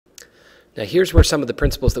Now here's where some of the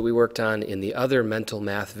principles that we worked on in the other mental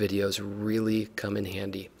math videos really come in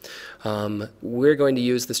handy. We're going to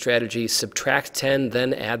use the strategy subtract 10,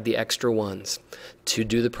 then add the extra ones to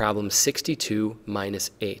do the problem 62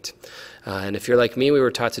 minus 8. And if you're like me, we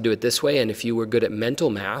were taught to do it this way, and if you were good at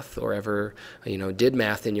mental math or ever did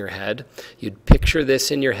math in your head, you'd picture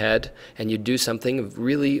this in your head and you'd do something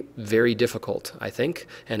really very difficult, I think,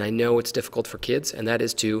 and I know it's difficult for kids, and that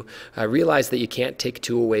is to realize that you can't take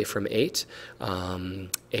 2 away from 8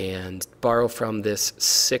 and borrow from this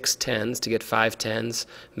 6 tens to get 5 tens,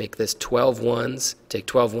 make this 12 ones, take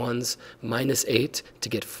 12 ones minus 8 to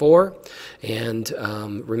get 4, and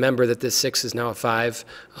remember that this 6 is now a 5,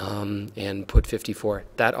 and put 54.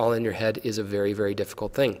 That all in your head is a very, very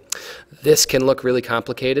difficult thing. This can look really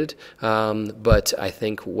complicated, but I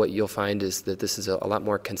think what you'll find is that this is a lot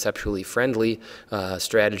more conceptually friendly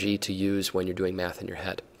strategy to use when you're doing math in your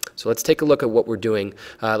head. So let's take a look at what we're doing.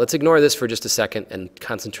 Let's ignore this for just a second and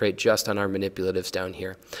concentrate just on our manipulatives down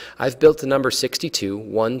here. I've built the number 62,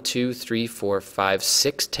 1, 2, 3, 4, 5,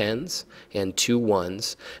 6 tens and 2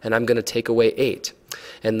 ones, and I'm going to take away 8.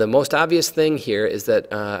 And the most obvious thing here is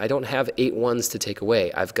that I don't have 8 ones to take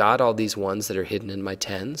away. I've got all these ones that are hidden in my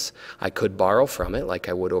tens. I could borrow from it like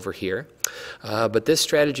I would over here. But this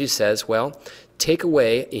strategy says, well, take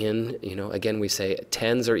away in, again we say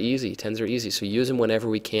tens are easy, so use them whenever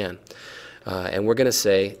we can. And we're going to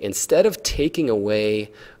say, instead of taking away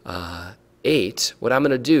 8, what I'm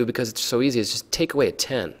going to do, because it's so easy, is just take away a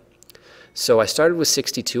 10. So I started with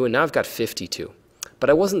 62, and now I've got 52. But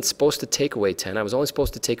I wasn't supposed to take away 10. I was only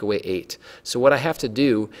supposed to take away 8. So what I have to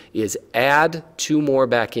do is add 2 more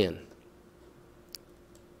back in.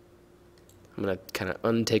 I'm going to kind of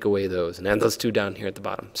untake away those and add those 2 down here at the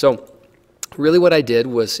bottom. So really what I did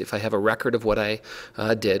was, if I have a record of what I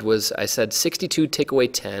did, was I said 62 take away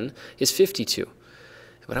 10 is 52.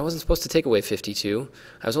 But I wasn't supposed to take away 52.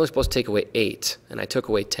 I was only supposed to take away 8, and I took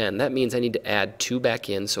away 10. That means I need to add 2 back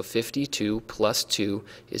in, so 52 plus 2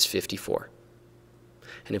 is 54.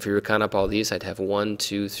 And if we were to count up all these, I'd have 1,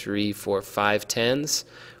 2, 3, 4, 5 tens,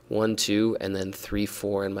 1, 2, and then 3,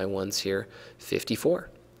 4 in my ones here, 54.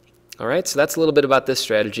 All right, so that's a little bit about this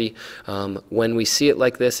strategy. When we see it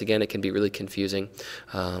like this, again, it can be really confusing.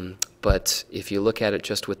 But if you look at it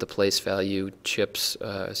just with the place value chips,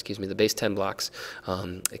 the base 10 blocks,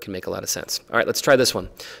 it can make a lot of sense. All right, let's try this one.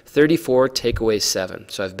 34 take away 7.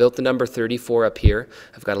 So I've built the number 34 up here.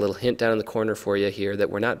 I've got a little hint down in the corner for you here that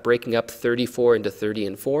we're not breaking up 34 into 30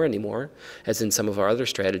 and 4 anymore, as in some of our other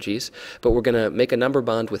strategies, but we're going to make a number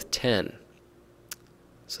bond with 10.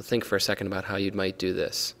 So think for a second about how you might do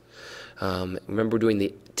this. Remember, we're doing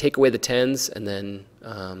the take away the tens and then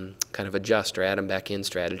kind of adjust or add them back in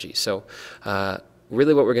strategy. So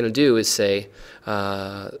really what we're going to do is say,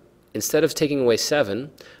 instead of taking away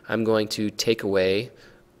 7, I'm going to take away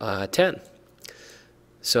 10.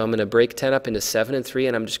 So I'm going to break 10 up into 7 and 3,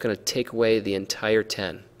 and I'm just going to take away the entire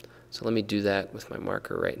 10. So let me do that with my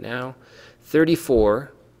marker right now.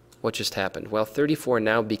 34. What just happened? Well, 34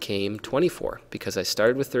 now became 24 because I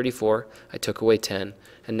started with 34, I took away 10,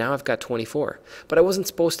 and now I've got 24. But I wasn't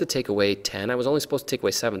supposed to take away 10, I was only supposed to take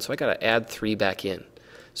away 7, so I got to add 3 back in.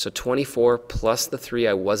 So 24 plus the 3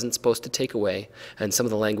 I wasn't supposed to take away, and some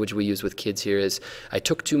of the language we use with kids here is, I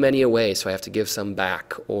took too many away, so I have to give some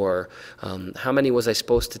back, or how many was I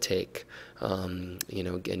supposed to take?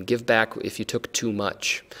 And give back if you took too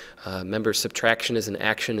much. Remember, subtraction is an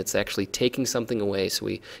action. It's actually taking something away. So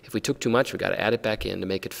if we took too much, we've got to add it back in to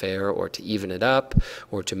make it fair, or to even it up,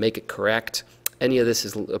 or to make it correct. Any of this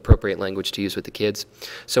is appropriate language to use with the kids.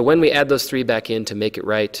 So when we add those 3 back in to make it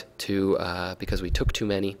right, because we took too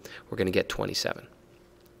many, we're going to get 27.